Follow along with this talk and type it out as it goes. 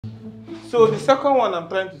So the second one I'm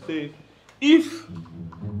trying to say is, if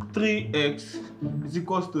 3x is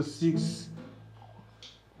equals to 6,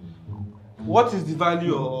 what is the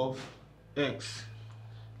value of x?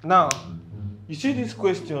 Now, you see this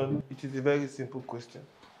question, it is a very simple question.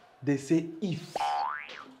 They say if.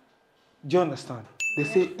 Do you understand? They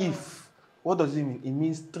say if. What does it mean? It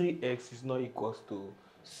means 3x is not equals to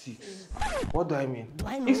 6. What do I mean?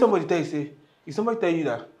 If somebody tell you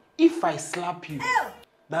that if I slap you,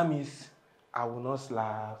 that means I will not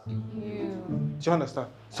slap you. Do you understand?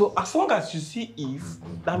 So as long as you see if,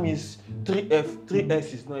 that means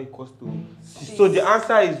 3x is not equals to 6. So the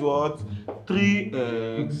answer is what?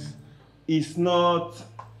 3x is not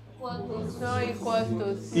equals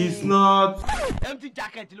to 6. It's not empty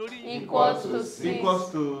jacket equals to 6.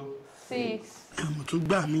 Equals to 6.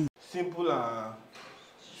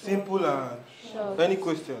 Simple and short. Any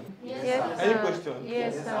question? Yes, any question?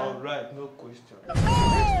 Yes, sir. All right, no question. The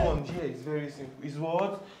next one here is very simple. Is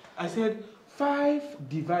what? I said 5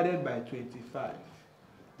 divided by 25.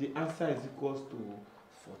 The answer is equals to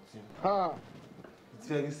 14. It's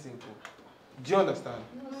very simple. Do you understand?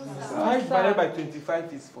 No, 5 divided by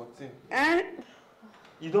 25 is 14.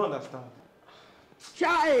 You don't understand?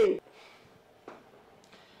 Child.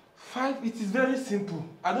 5, it is very simple.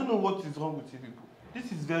 I don't know what is wrong with you people. This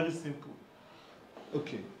is very simple.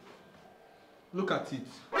 Okay. Look at it.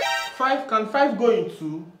 5, can 5 go in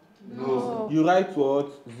 2? No. You write what?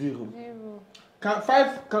 0. Can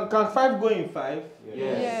 5 go in 5?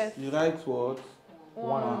 Yes. You write what?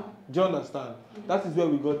 1. Do you understand? That is where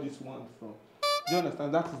we got this 1 from. Do you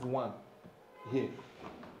understand? That is 1. Here.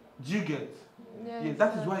 Do you get? Yes. Yeah,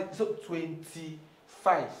 that is why. So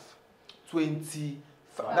 25. 25.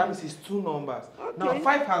 That means it's 2 numbers. Okay. Now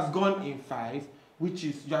 5 has gone in 5, which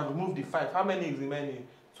is, you have removed the 5. How many is remaining?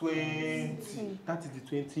 20. That is the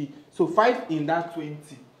 20. So 5 in that 20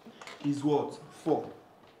 is what? 4.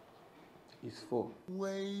 Is 4.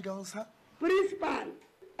 Wait on, sir. Principal,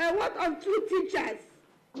 and what of 2 teachers?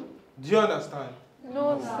 Do you understand?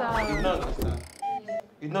 No, sir. You don't understand?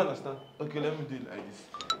 You don't understand? Okay, let me do it like this.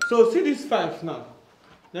 So see this 5 now.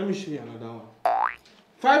 Let me show you another one.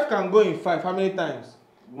 5 can go in 5. How many times?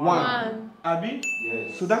 1. Abi?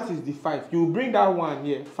 Yes. So that is the 5. You bring that 1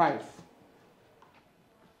 here, 5.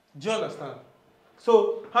 Do you understand?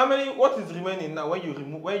 So how many? What is remaining now when you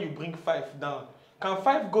bring 5 down? Can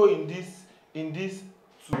 5 go in this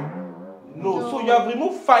 2? No. So you have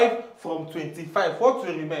removed 5 from 25. What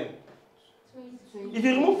will remain? 20. If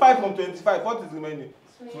you remove 5 from 25, what is remaining?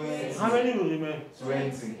 20. How many will remain?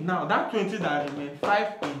 20. Now that 20 that remain,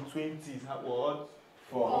 5 in 20 is what?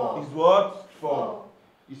 4. Is what? 4.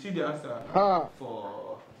 You see the answer? 4.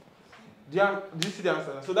 Do you see the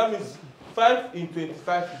answer? So that means 5 in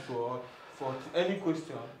 25 is what? 40. Any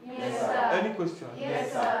question? Yes, sir. Any question?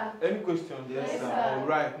 Yes, sir. Any question? Yes, sir. All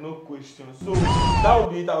right, no question. So that will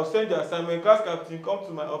be it. I'll send the assignment. Class captain, come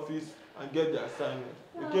to my office and get the assignment.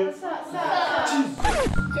 Okay? No, sir. Jesus.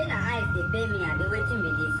 They pay me and they waiting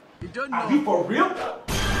with this. You don't know. Are you for real?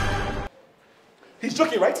 He's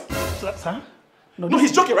joking, right? Sir? No,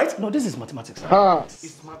 he's joking, right? No, this is mathematics.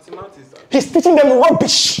 It's mathematics. He's teaching them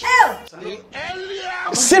rubbish.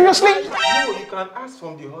 Seriously? No, you can ask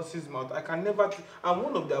from the horse's mouth. I can never. I'm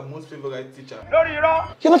one of their most favorite teachers.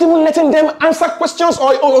 You're not even letting them answer questions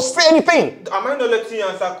or say anything. Am I not letting you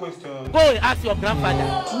answer questions? Go and ask your grandfather.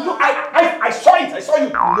 No, I saw it. I saw you.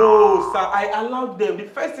 No, sir. I allowed them. The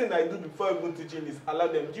first thing I do before even teaching is allow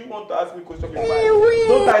them. Do you want to ask me questions?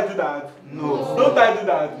 Don't I do that? No. Don't I do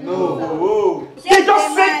that? No. Oh. They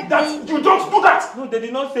just said that you don't do that. No, they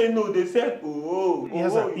did not say no. They said oh.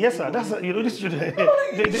 Yes, sir. Yes, sir. That's this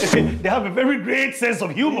should. They have a very great sense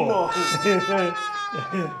of humor.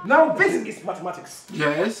 Now this is mathematics.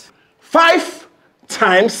 Yes. 5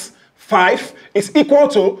 times 5 is equal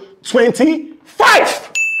to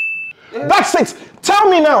 25. Yes. That's it. Tell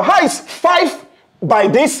me now, how is 5 by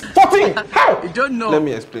this 14? How? You don't know. Let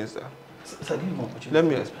me explain, sir. Let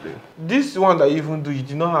me explain. This one that you even do, you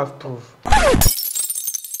do not have proof.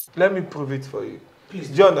 Let me prove it for you. Please.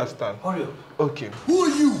 Do you understand? Hurry up. Okay. Who are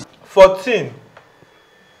you? 14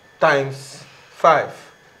 times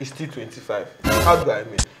 5 is still 25. How do I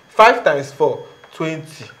mean? 5 times 4,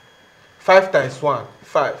 20. 5 times 1,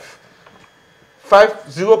 5.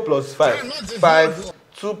 0 plus 5, 5.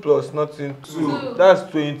 2 plus nothing, 2.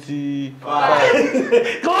 That's 25.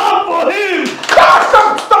 Clap for him!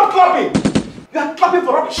 Stop clapping! You are clapping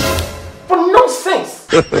for rubbish. For nonsense.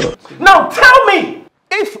 Now tell me,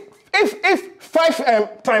 if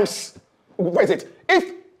 5 times, what is it?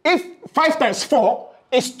 If 5 times 4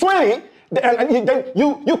 is 20, Then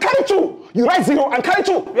you carry 2. You write 0 and carry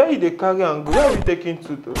 2. Where you dey carry and go? Where are we taking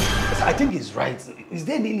 2 to? I think he's right. Is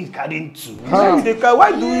there any need carrying 2? Why do we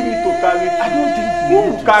need to carry it? I don't think who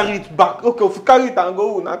will carry it back. Okay, if you carry it and go,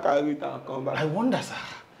 who will not carry it and come back? I wonder, sir.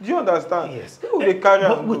 Do you understand? Yes. Who will carry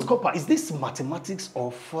but and with go? copper, is this mathematics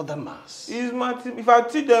or further maths? It's mathematics. If I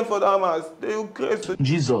teach them for that maths, they will crazy.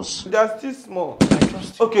 Jesus. They are still small. I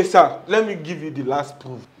trust you. Okay, sir. Let me give you the last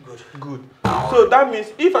proof. Good. So that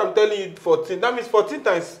means if I'm telling you 14, that means 14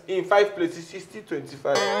 times in 5 places is still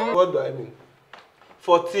 25. What do I mean?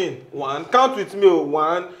 14, 1. Count with me.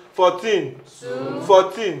 1, 14, 2,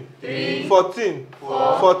 14, 3, 14,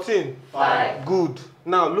 4, 14, 5. Good.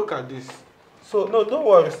 Now look at this. So no, don't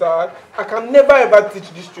worry, sir. I can never ever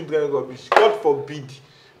teach these children rubbish. God forbid.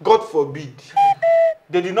 God forbid.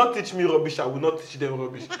 They did not teach me rubbish. I will not teach them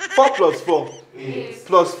rubbish. 4 plus 4. 8.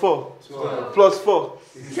 Plus 4. 12. Plus 4.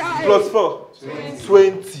 16. Plus 4.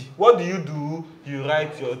 20. What do? You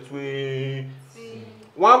write your 20.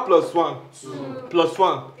 1 plus 1. 2. Plus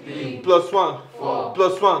 1. 3. Plus 1. 4.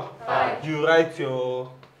 Plus 1. 5. You write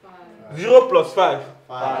your 0 plus 5.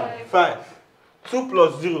 5. 2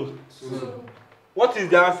 plus 0. 2. What is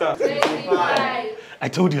the answer? 25. I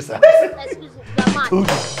told you, sir.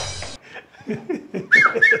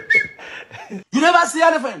 You never see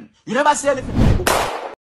anything.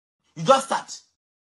 You just start.